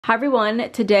Hi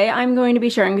everyone, today I'm going to be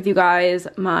sharing with you guys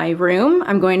my room.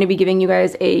 I'm going to be giving you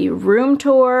guys a room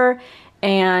tour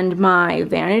and my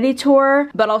vanity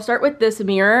tour, but I'll start with this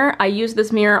mirror. I use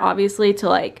this mirror obviously to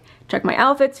like check my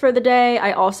outfits for the day.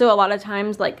 I also a lot of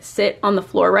times like sit on the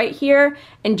floor right here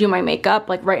and do my makeup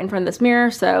like right in front of this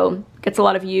mirror, so it gets a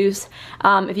lot of use.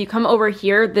 If you come over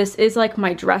here, this is like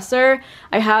my dresser.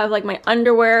 I have like my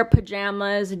underwear,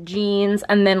 pajamas, jeans,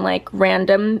 and then like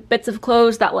random bits of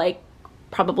clothes that like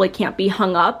probably can't be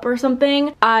hung up or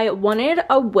something. I wanted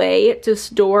a way to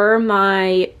store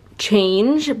my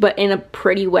change, but in a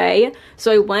pretty way.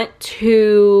 So I went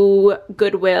to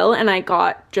Goodwill and I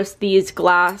got just these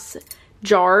glass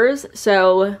jars.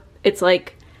 So it's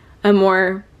like a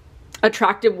more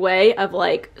attractive way of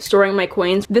like storing my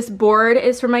coins. This board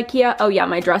is from IKEA. Oh yeah,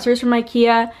 my dresser is from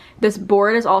IKEA. This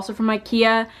board is also from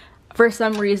IKEA. For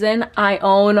some reason, I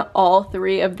own all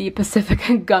three of the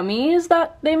Pacifica gummies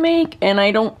that they make, and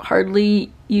I don't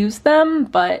hardly use them,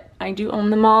 but I do own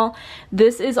them all.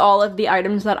 This is all of the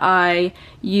items that I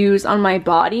use on my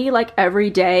body, like every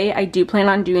day. I do plan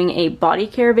on doing a body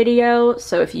care video,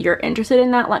 so if you're interested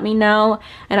in that, let me know.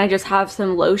 And I just have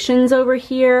some lotions over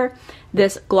here.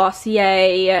 This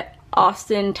Glossier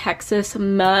Austin, Texas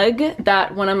mug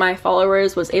that one of my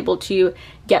followers was able to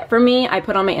get for me. I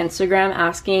put on my Instagram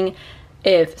asking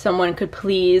if someone could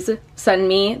please send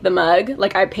me the mug.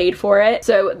 Like, I paid for it,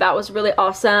 so that was really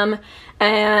awesome.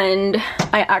 And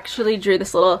I actually drew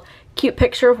this little cute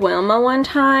picture of Wilma one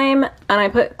time, and I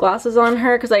put glasses on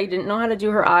her because I didn't know how to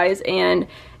do her eyes and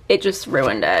it just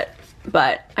ruined it.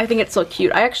 But I think it's so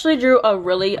cute. I actually drew a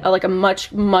really like a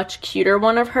much cuter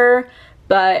one of her,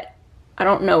 but I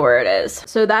don't know where it is.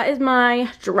 So that is my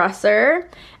dresser.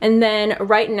 And then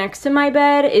right next to my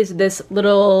bed is this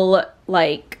little,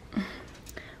 like,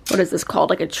 what is this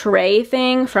called? Like a tray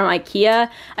thing from IKEA.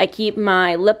 I keep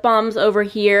my lip balms over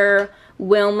here,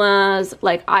 Wilma's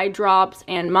like eye drops,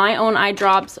 and my own eye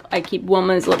drops. I keep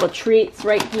Wilma's little treats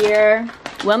right here.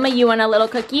 Wilma, you want a little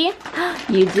cookie?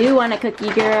 You do want a cookie,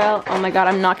 girl. Oh my god,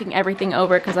 I'm knocking everything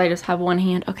over because I just have one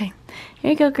hand. Okay,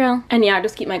 here you go, girl. And yeah, I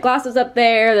just keep my glasses up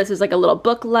there. This is like a little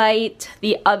book light.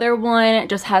 The other one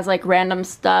just has like random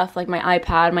stuff, like my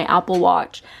iPad, my Apple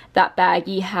Watch. That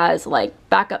baggie has like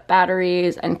backup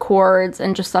batteries and cords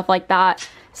and just stuff like that.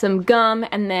 Some gum,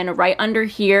 and then right under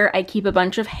here I keep a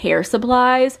bunch of hair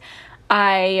supplies.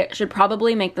 I should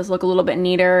probably make this look a little bit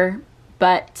neater,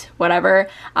 but whatever.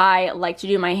 I like to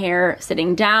do my hair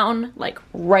sitting down, like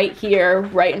right here,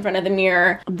 right in front of the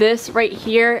mirror. This right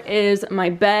here is my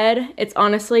bed. It's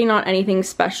honestly not anything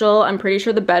special. I'm pretty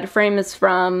sure the bed frame is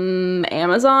from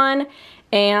Amazon,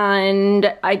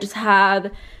 and I just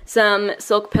have some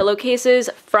silk pillowcases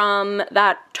from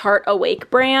that Tarte Awake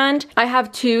brand. I have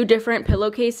two different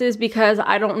pillowcases because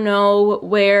I don't know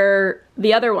where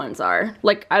the other ones are.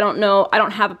 Like, I don't know, I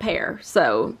don't have a pair,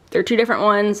 so they're two different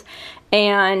ones.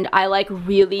 And I like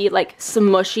really like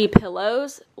smushy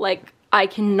pillows. Like, I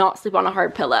cannot sleep on a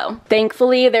hard pillow.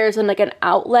 Thankfully, there's like an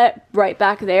outlet right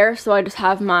back there, so I just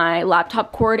have my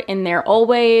laptop cord in there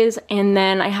always. And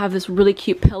then I have this really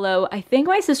cute pillow. I think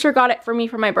my sister got it for me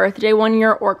for my birthday one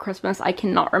year or Christmas, I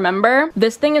cannot remember.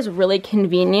 This thing is really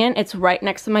convenient. It's right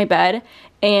next to my bed,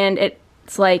 and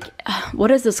it's like,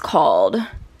 what is this called?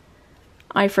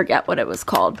 I forget what it was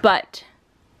called, but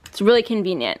it's really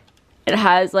convenient. It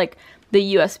has like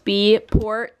the USB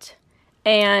port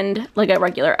and like a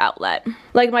regular outlet.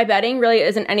 Like, my bedding really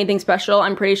isn't anything special.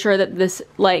 I'm pretty sure that this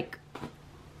like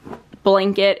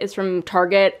blanket is from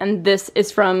Target and this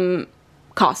is from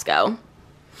Costco.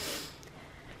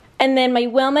 And then my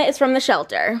Wilma is from the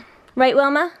shelter. Right,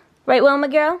 Wilma? Right, Wilma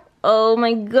girl? Oh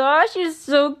my gosh, she's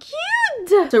so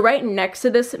cute! So right next to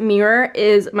this mirror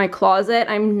is my closet.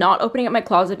 I'm not opening up my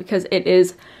closet because it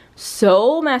is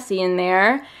so messy in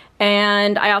there.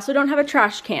 And I also don't have a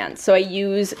trash can, so I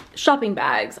use shopping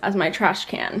bags as my trash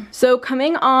can. So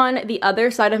coming on the other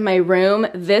side of my room,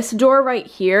 this door right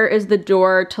here is the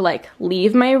door to like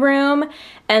leave my room.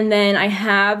 And then I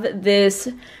have this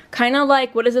kind of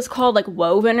like, what is this called? Like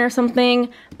woven or something,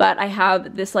 but I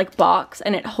have this like box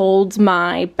and it holds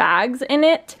my bags in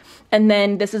it. And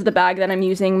then this is the bag that I'm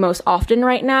using most often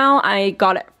right now. I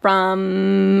got it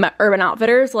from Urban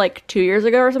Outfitters like 2 years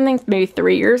ago or something, maybe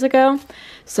 3 years ago.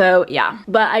 So yeah,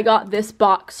 but I got this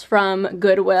box from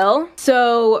Goodwill.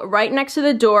 So right next to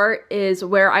the door is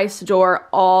where I store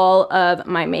all of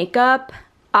my makeup.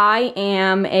 I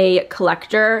am a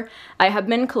collector. I have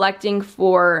been collecting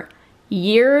for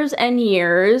years and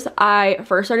years. I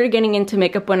first started getting into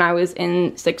makeup when I was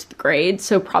in 6th grade,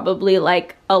 so probably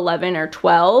like 11 or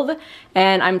 12,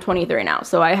 and I'm 23 now.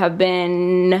 So I have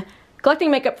been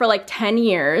collecting makeup for like 10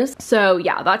 years. So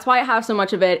yeah, that's why I have so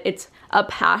much of it. It's a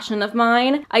passion of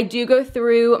mine. I do go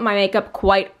through my makeup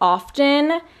quite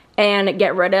often and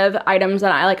get rid of items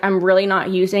that I'm really not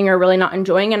using or really not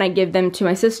enjoying, and I give them to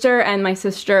my sister, and my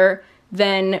sister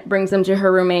then brings them to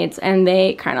her roommates and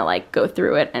they kind of like go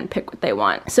through it and pick what they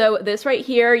want. So this right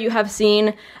here you have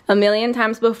seen a million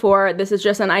times before. This is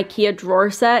just an IKEA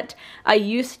drawer set. I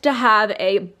used to have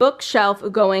a bookshelf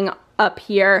going up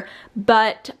here,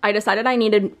 but I decided I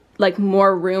needed like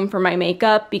more room for my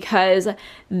makeup because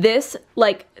this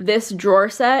drawer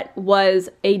set was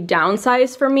a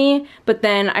downsize for me, but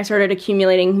then I started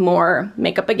accumulating more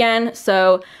makeup again.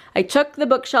 So I took the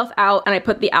bookshelf out and I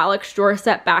put the Alex drawer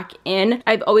set back in.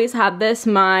 I've always had this.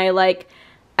 My like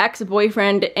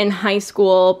ex-boyfriend in high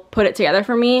school put it together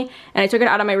for me, and I took it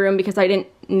out of my room because I didn't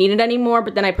need it anymore,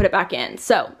 but then I put it back in.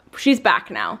 So she's back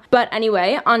now. But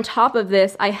anyway, on top of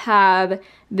this, I have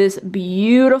this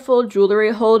beautiful jewelry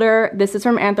holder. This is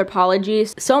from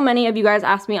Anthropologie. So many of you guys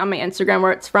asked me on my Instagram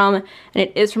where it's from, and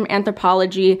it is from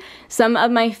Anthropologie. Some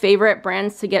of my favorite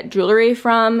brands to get jewelry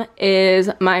from is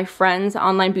my friend's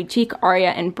online boutique,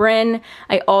 Aria and Bryn.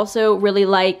 I also really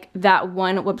like that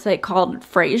one website called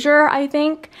Fraser, I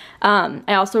think.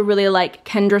 I also really like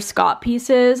Kendra Scott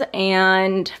pieces,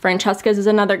 and Francesca's is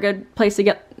another good place to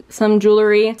get some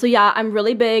jewelry. So yeah, I'm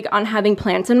really big on having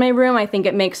plants in my room. I think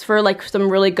it makes for like some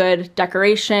really good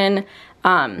decoration.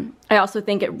 I also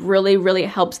think it really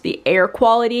helps the air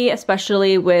quality,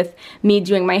 especially with me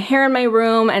doing my hair in my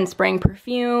room and spraying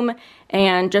perfume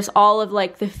and just all of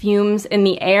like the fumes in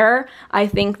the air. I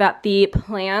think that the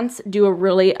plants do a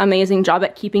really amazing job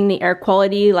at keeping the air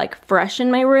quality like fresh in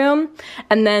my room.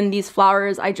 And then these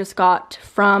flowers I just got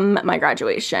from my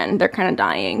graduation. They're kind of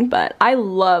dying, but I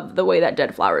love the way that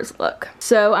dead flowers look.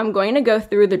 So I'm going to go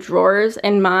through the drawers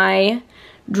in my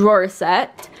drawer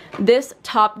set. This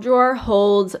top drawer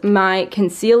holds my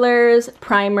concealers,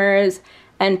 primers,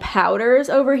 and powders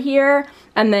over here,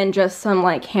 and then just some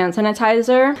like hand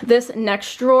sanitizer. This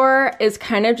next drawer is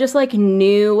kind of just like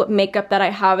new makeup that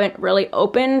I haven't really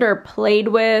opened or played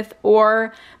with,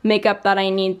 or makeup that I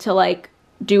need to like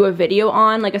do a video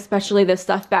on, like especially this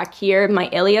stuff back here, my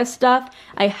Ilia stuff.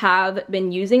 I have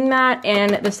been using that,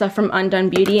 and the stuff from Undone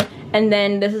Beauty. And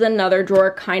then this is another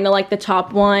drawer, kind of like the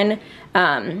top one.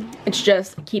 It's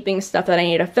just keeping stuff that I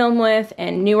need to film with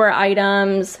and newer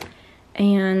items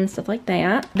and stuff like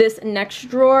that. This next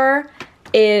drawer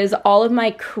is all of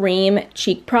my cream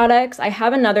cheek products. I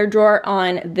have another drawer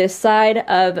on this side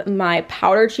of my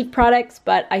powder cheek products,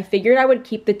 but I figured I would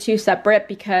keep the two separate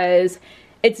because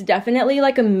it's definitely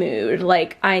like a mood.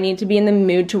 Like I need to be in the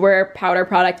mood to wear powder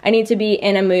product. I need to be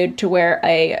in a mood to wear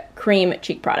a cream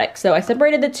cheek product. So I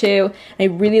separated the two. I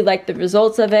really like the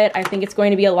results of it. I think it's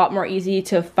going to be a lot more easy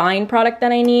to find product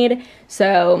that I need.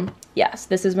 So yes,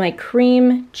 this is my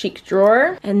cream cheek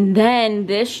drawer. And then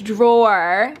this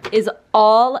drawer is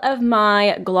all of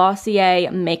my Glossier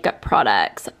makeup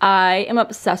products. I am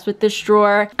obsessed with this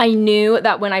drawer. I knew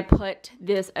that when I put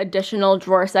this additional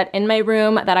drawer set in my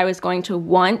room that I was going to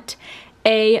want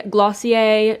a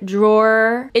Glossier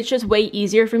drawer. It's just way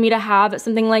easier for me to have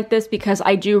something like this because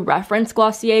I do reference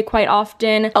Glossier quite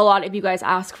often. A lot of you guys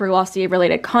ask for Glossier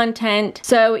related content.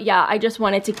 So yeah, I just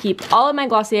wanted to keep all of my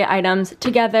Glossier items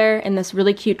together in this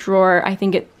really cute drawer. I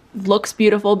think it looks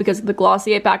beautiful because the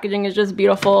Glossier packaging is just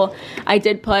beautiful. I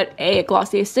did put a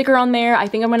Glossier sticker on there. I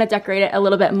think I'm going to decorate it a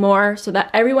little bit more so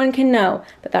that everyone can know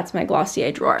that that's my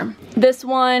Glossier drawer. This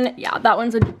one, yeah, that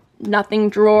one's a nothing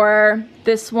drawer.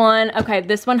 This one, okay,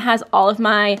 this one has all of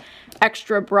my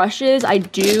extra brushes. I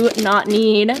do not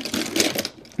need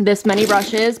this many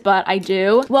brushes, but I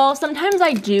do. Well, sometimes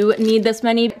I do need this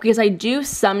many because I do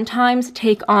sometimes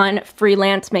take on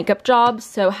freelance makeup jobs,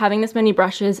 so having this many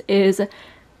brushes is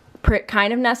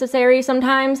kind of necessary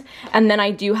sometimes. And then I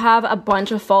do have a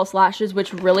bunch of false lashes,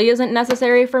 which really isn't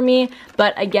necessary for me,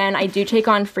 but again, I do take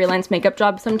on freelance makeup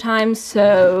jobs sometimes,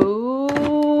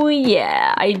 so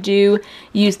yeah, I do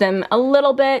use them a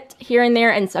little bit here and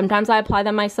there, and sometimes I apply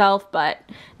them myself, but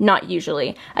not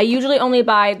usually. I usually only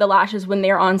buy the lashes when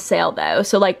they're on sale though.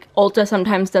 So like Ulta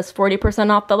sometimes does 40%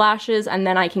 off the lashes, and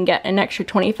then I can get an extra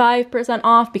 25%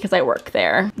 off because I work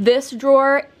there. This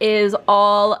drawer is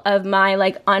all of my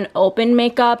like unopened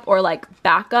makeup or like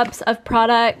backups of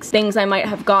products, things I might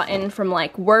have gotten from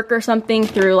like work or something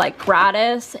through like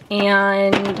gratis.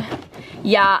 And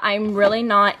yeah, I'm really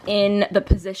not in the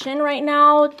position right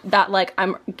now that like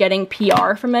I'm getting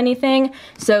PR from anything.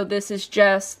 So this is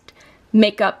just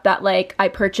makeup that like I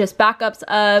purchased backups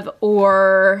of,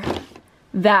 or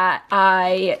that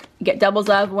I get doubles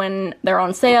of when they're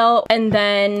on sale. And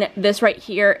then this right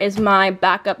here is my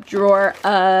backup drawer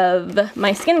of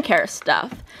my skincare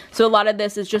stuff. So a lot of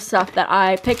this is just stuff that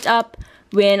I picked up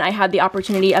when I had the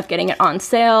opportunity of getting it on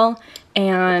sale.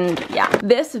 And yeah,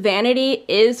 this vanity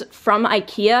is from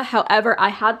IKEA. However, I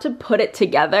had to put it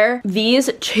together. These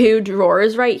two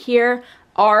drawers right here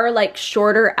are like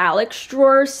shorter Alex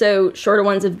drawers, so shorter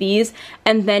ones of these,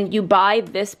 and then you buy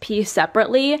this piece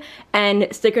separately and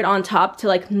stick it on top to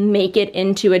like make it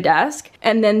into a desk.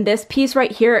 And then this piece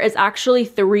right here is actually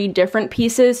 3 different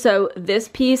pieces, so this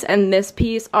piece and this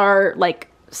piece are like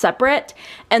separate,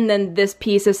 and then this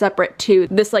piece is separate too,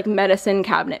 this like medicine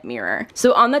cabinet mirror.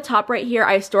 So on the top right here,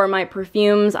 I store my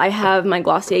perfumes. I have my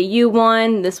Glossier U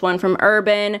one, this one from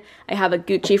Urban. I have a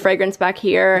Gucci fragrance back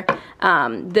here.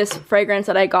 This fragrance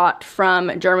that I got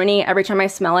from Germany, every time I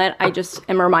smell it, I just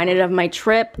am reminded of my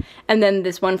trip. And then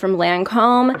this one from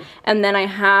Lancome. And then I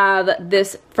have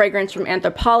this fragrance from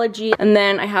Anthropologie. And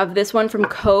then I have this one from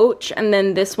Coach. And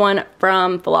then this one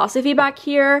from Philosophy back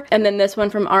here. And then this one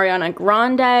from Ariana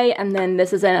Grande. And then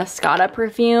this is an Escada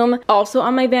perfume. Also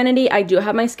on my vanity, I do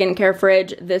have my skincare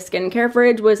fridge. This skincare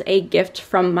fridge was a gift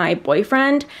from my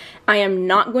boyfriend. I am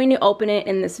not going to open it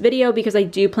in this video because I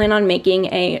do plan on making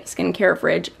a skincare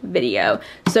fridge video.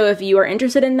 So if you are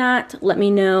interested in that, let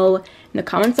me know in the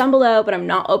comments down below, but I'm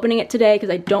not opening it today because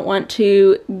I don't want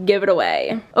to give it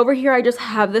away. Over here, I just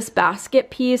have this basket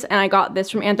piece, and I got this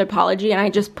from Anthropologie, and I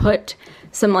just put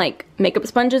some like makeup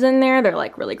sponges in there. They're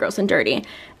like really gross and dirty.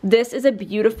 This is a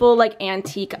beautiful like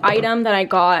antique item that I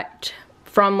got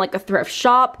from like a thrift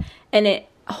shop, and it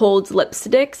holds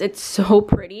lipsticks. It's so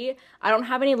pretty. I don't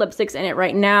have any lipsticks in it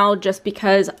right now just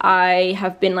because I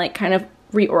have been like kind of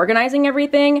reorganizing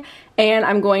everything, and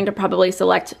I'm going to probably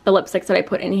select the lipsticks that I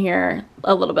put in here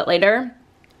a little bit later.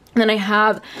 And then I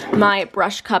have my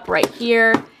brush cup right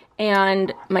here,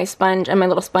 and my sponge and my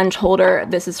little sponge holder.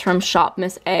 This is from Shop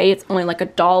Miss A. It's only like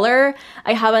 $1.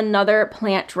 I have another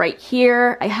plant right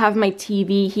here. I have my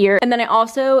TV here. And then I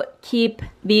also keep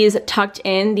these tucked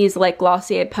in, these like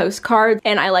Glossier postcards.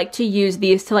 And I like to use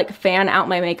these to like fan out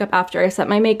my makeup after I set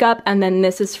my makeup. And then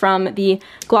this is from the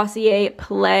Glossier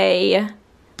Play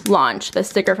launch, the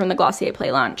sticker from the Glossier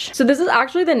Play launch. So this is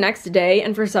actually the next day,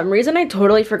 and for some reason I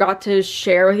totally forgot to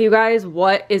share with you guys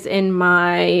what is in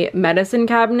my medicine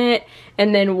cabinet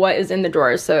and then what is in the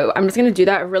drawers. So I'm just gonna do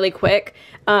that really quick.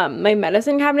 My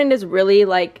medicine cabinet is really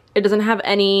like, it doesn't have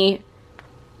any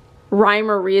rhyme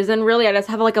or reason really. I just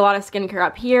have like a lot of skincare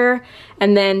up here,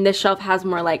 and then this shelf has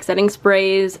more like setting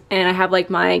sprays, and I have like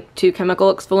my 2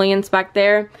 chemical exfoliants back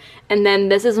there. And then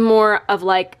this is more of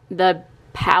like the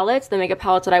palettes, the makeup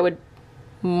palettes that I would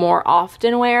more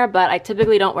often wear, but I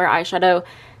typically don't wear eyeshadow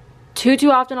too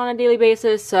often on a daily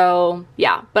basis, so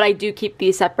yeah. But I do keep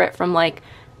these separate from like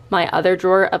my other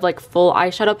drawer of like full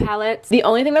eyeshadow palettes. The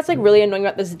only thing that's like really annoying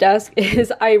about this desk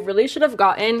is I really should have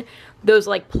gotten those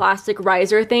like plastic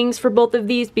riser things for both of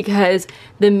these, because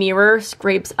the mirror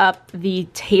scrapes up the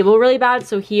table really bad.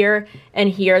 So here and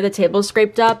here the table's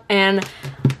scraped up, and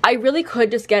I really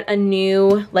could just get a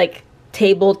new like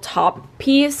tabletop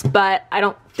piece, but I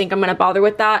don't think I'm gonna bother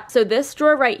with that. So this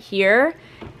drawer right here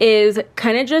is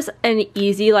kind of just an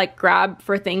easy like grab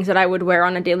for things that I would wear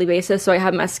on a daily basis. So I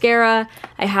have mascara,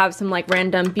 I have some like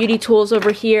random beauty tools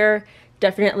over here,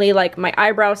 definitely like my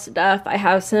eyebrow stuff, I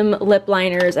have some lip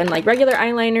liners and like regular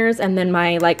eyeliners, and then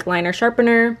my like liner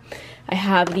sharpener. I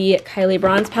have the Kylie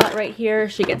bronze palette right here.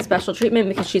 She gets special treatment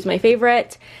because she's my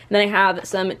favorite. And then I have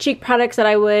some cheek products that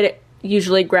I would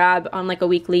usually grab on like a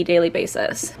weekly, daily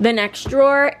basis. The next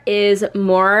drawer is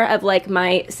more of like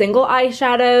my single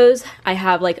eyeshadows. I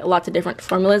have like lots of different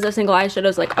formulas of single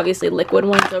eyeshadows, like obviously liquid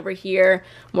ones over here,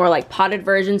 more like potted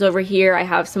versions over here. I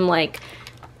have some like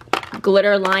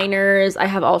glitter liners. I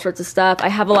have all sorts of stuff. I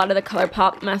have a lot of the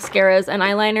ColourPop mascaras and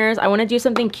eyeliners. I want to do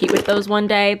something cute with those one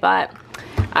day, but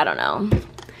I don't know.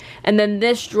 And then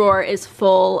this drawer is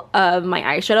full of my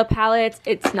eyeshadow palettes.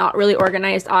 It's not really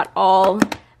organized at all.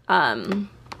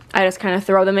 I just kind of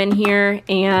throw them in here,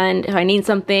 and if I need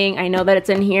something, I know that it's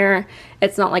in here.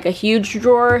 It's not like a huge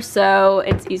drawer, so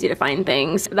it's easy to find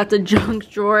things. That's a junk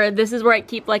drawer. This is where I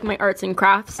keep like my arts and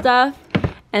crafts stuff.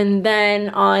 And then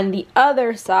on the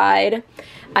other side,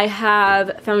 I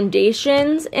have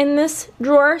foundations in this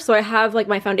drawer. So I have like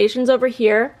my foundations over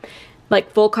here,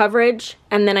 like full coverage,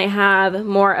 and then I have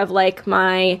more of like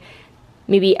my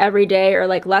maybe everyday or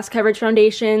like less coverage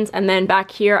foundations, and then back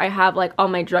here I have like all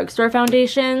my drugstore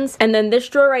foundations. And then this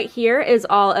drawer right here is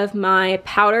all of my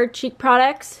powdered cheek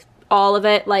products, all of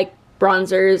it, like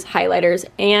bronzers, highlighters,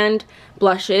 and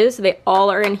blushes. They all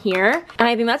are in here. And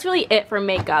I think that's really it for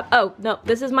makeup. Oh, no,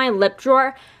 this is my lip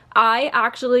drawer. I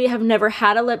actually have never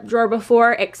had a lip drawer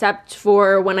before, except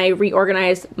for when I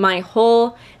reorganized my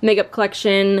whole makeup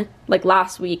collection like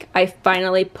last week. I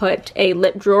finally put a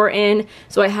lip drawer in.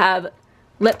 So I have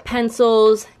lip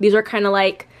pencils. These are kind of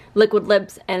like liquid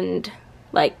lips and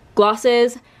like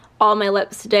glosses, all my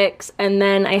lipsticks, and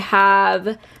then I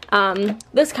have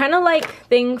this kind of like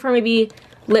thing for maybe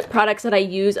lip products that I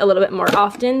use a little bit more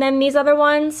often than these other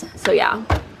ones. So yeah.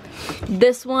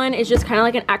 This one is just kind of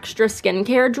like an extra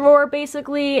skincare drawer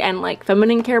basically, and like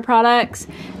feminine care products.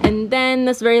 And then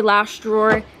this very last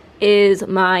drawer is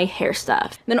my hair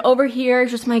stuff. Then over here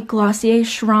is just my Glossier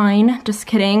Shrine. Just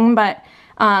kidding, but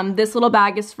this little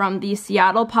bag is from the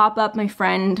Seattle pop-up. My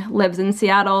friend lives in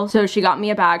Seattle, so she got me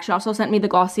a bag. She also sent me the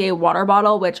Glossier water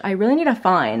bottle, which I really need to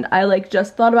find. I like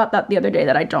just thought about that the other day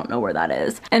that I don't know where that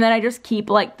is. And then I just keep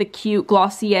like the cute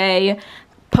Glossier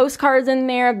postcards in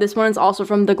there. This one is also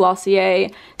from the Glossier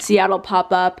Seattle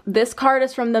pop-up. This card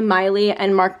is from the Miley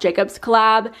and Marc Jacobs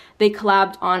collab. They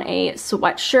collabed on a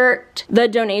sweatshirt. The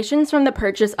donations from the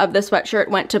purchase of the sweatshirt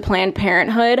went to Planned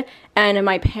Parenthood, and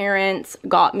my parents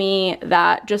got me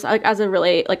that just like as a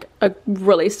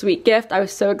really sweet gift. I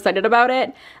was so excited about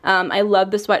it. I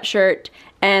love the sweatshirt.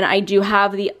 And I do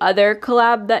have the other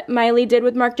collab that Miley did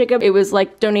with Marc Jacobs. It was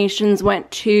like donations went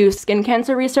to skin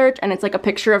cancer research, and it's like a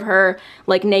picture of her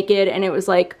like naked, and it was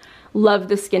like, love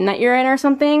the skin that you're in or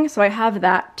something. So I have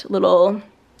that little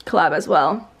collab as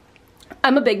well.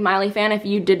 I'm a big Miley fan if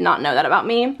you did not know that about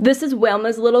me. This is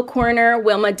Wilma's little corner.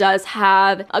 Wilma does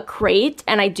have a crate,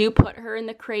 and I do put her in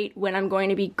the crate when I'm going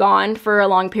to be gone for a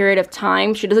long period of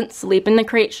time. She doesn't sleep in the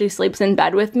crate, she sleeps in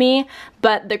bed with me,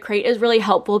 but the crate is really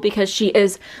helpful because she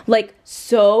is like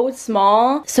so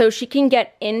small, so she can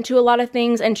get into a lot of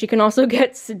things and she can also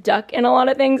get stuck in a lot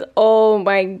of things. Oh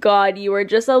my god, you are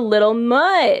just a little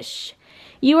mush.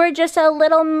 You are just a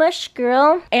little mush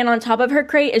girl. And on top of her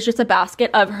crate is just a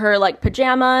basket of her like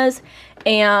pajamas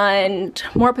and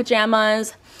more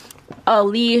pajamas, a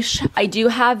leash. I do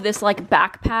have this like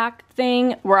backpack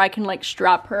thing where I can like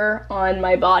strap her on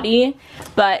my body,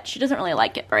 but she doesn't really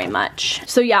like it very much.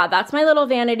 So yeah, that's my little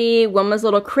vanity, Wilma's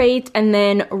little crate, and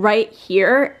then right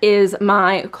here is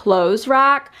my clothes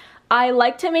rack. I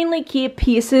like to mainly keep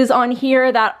pieces on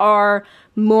here that are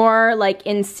more like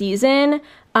in season,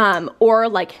 or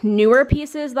like newer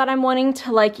pieces that I'm wanting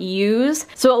to like use.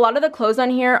 So a lot of the clothes on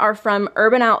here are from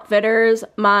Urban Outfitters,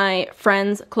 my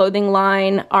friend's clothing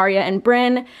line, Aria and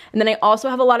Bryn. And then I also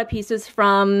have a lot of pieces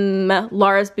from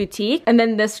Laura's Boutique. And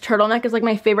then this turtleneck is like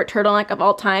my favorite turtleneck of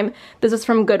all time. This is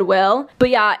from Goodwill. But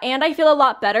yeah, and I feel a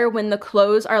lot better when the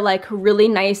clothes are like really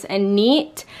nice and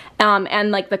neat.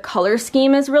 And like the color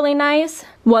scheme is really nice.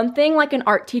 One thing like an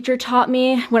art teacher taught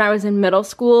me when I was in middle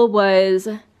school was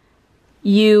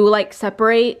you like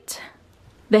separate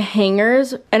the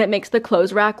hangers and it makes the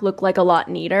clothes rack look like a lot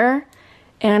neater.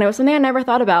 And it was something I never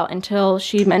thought about until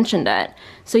she mentioned it.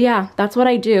 So yeah, that's what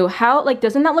I do. How, like,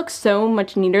 doesn't that look so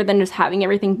much neater than just having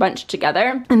everything bunched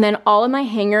together? And then all of my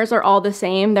hangers are all the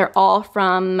same. They're all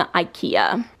from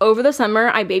IKEA. Over the summer,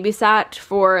 I babysat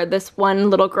for this one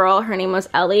little girl. Her name was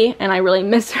Ellie, and I really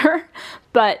miss her.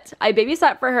 But I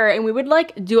babysat for her, and we would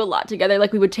like do a lot together.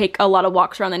 Like we would take a lot of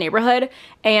walks around the neighborhood.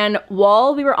 And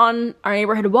while we were on our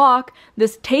neighborhood walk,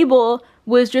 this table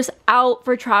was just out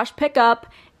for trash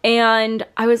pickup. And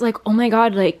I was like, oh my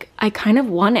god, like I kind of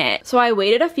want it. So I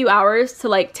waited a few hours to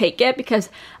like take it because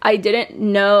I didn't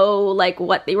know like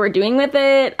what they were doing with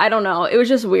it. I don't know, it was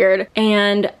just weird.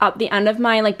 And at the end of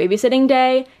my like babysitting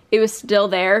day, it was still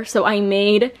there. So I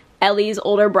made Ellie's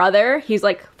older brother, he's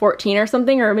like 14 or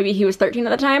something, or maybe he was 13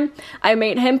 at the time. I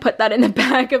made him put that in the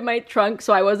back of my trunk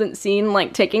so I wasn't seen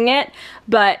like taking it.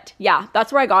 But yeah,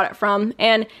 that's where I got it from.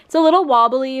 And it's a little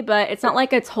wobbly, but it's not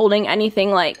like it's holding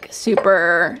anything like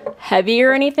super heavy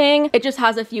or anything. It just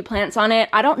has a few plants on it.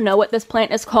 I don't know what this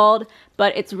plant is called,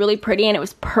 but it's really pretty and it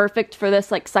was perfect for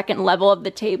this like second level of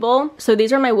the table. So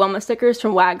these are my Wilma stickers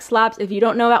from Wag Slaps. If you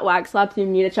don't know about Wag Slaps, you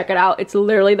need to check it out. It's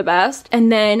literally the best.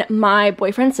 And then my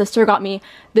boyfriend's sister got me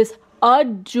this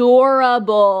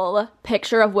adorable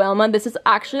picture of Wilma. This is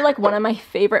actually like one of my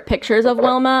favorite pictures of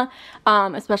Wilma,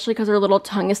 especially because her little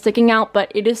tongue is sticking out,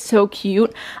 but it is so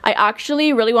cute. I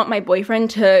actually really want my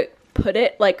boyfriend to put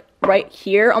it like right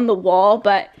here on the wall,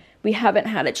 but we haven't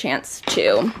had a chance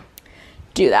to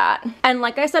do that. And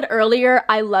like I said earlier,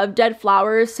 I love dead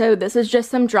flowers, so this is just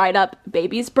some dried up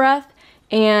baby's breath.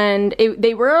 And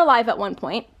they were alive at one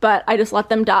point, but I just let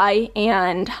them die,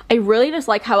 and I really just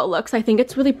like how it looks. I think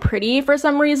it's really pretty for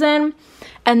some reason.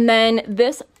 And then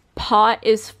this pot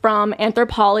is from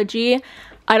Anthropologie.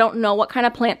 I don't know what kind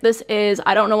of plant this is.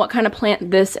 I don't know what kind of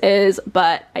plant this is,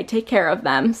 but I take care of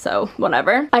them, so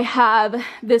whatever. I have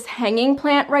this hanging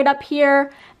plant right up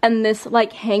here, and this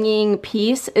like hanging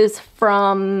piece is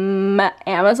from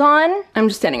Amazon. I'm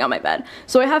just standing on my bed.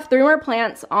 So I have 3 more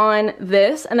plants on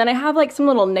this, and then I have like some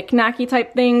little knick-knacky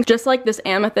type things, just like this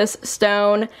amethyst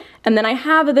stone. And then I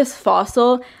have this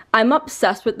fossil. I'm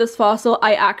obsessed with this fossil.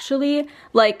 I actually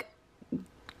like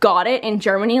got it in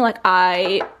Germany. Like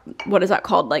what is that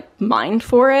called? Like mined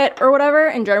for it or whatever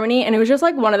in Germany. And it was just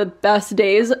like one of the best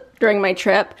days during my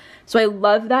trip. So I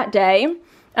love that day.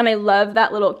 And I love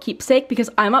that little keepsake because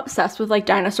I'm obsessed with like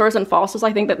dinosaurs and fossils.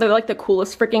 I think that they're like the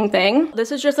coolest freaking thing.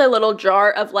 This is just a little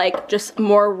jar of like just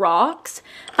more rocks.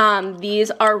 These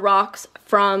are rocks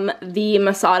from the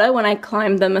Masada when I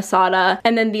climbed the Masada.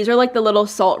 And then these are like the little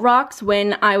salt rocks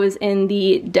when I was in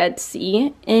the Dead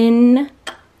Sea in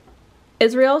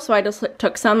Israel, so I just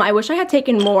took some. I wish I had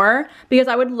taken more because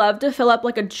I would love to fill up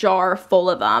like a jar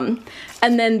full of them.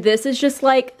 And then this is just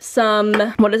like some,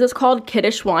 what is this called?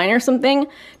 Kiddush wine or something.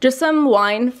 Just some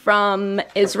wine from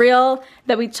Israel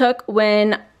that we took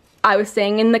when I was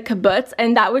staying in the kibbutz,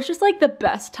 and that was just like the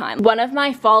best time. One of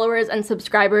my followers and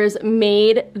subscribers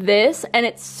made this, and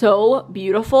it's so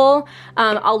beautiful.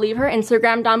 I'll leave her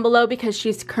Instagram down below because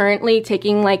she's currently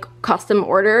taking like custom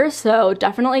orders, so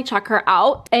definitely check her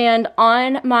out. And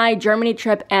on my Germany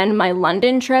trip and my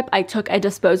London trip, I took a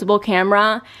disposable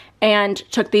camera and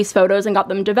took these photos and got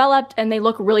them developed, and they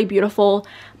look really beautiful.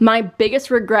 My biggest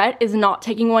regret is not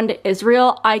taking one to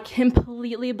Israel. I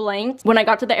completely blanked. When I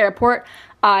got to the airport,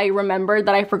 I remembered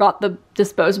that I forgot the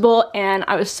disposable and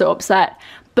I was so upset.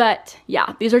 But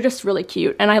yeah, these are just really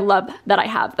cute and I love that I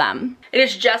have them. It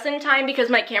is just in time because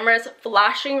my camera is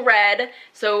flashing red,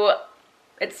 so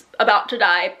it's about to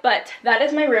die. But that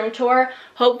is my room tour.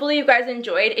 Hopefully you guys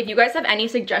enjoyed. If you guys have any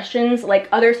suggestions, like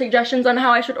other suggestions on how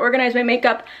I should organize my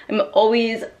makeup, I'm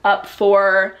always up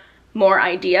for more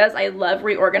ideas. I love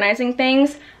reorganizing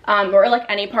things, or like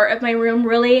any part of my room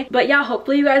really. But yeah,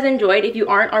 hopefully you guys enjoyed. If you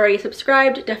aren't already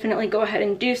subscribed, definitely go ahead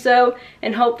and do so,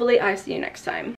 and hopefully I see you next time.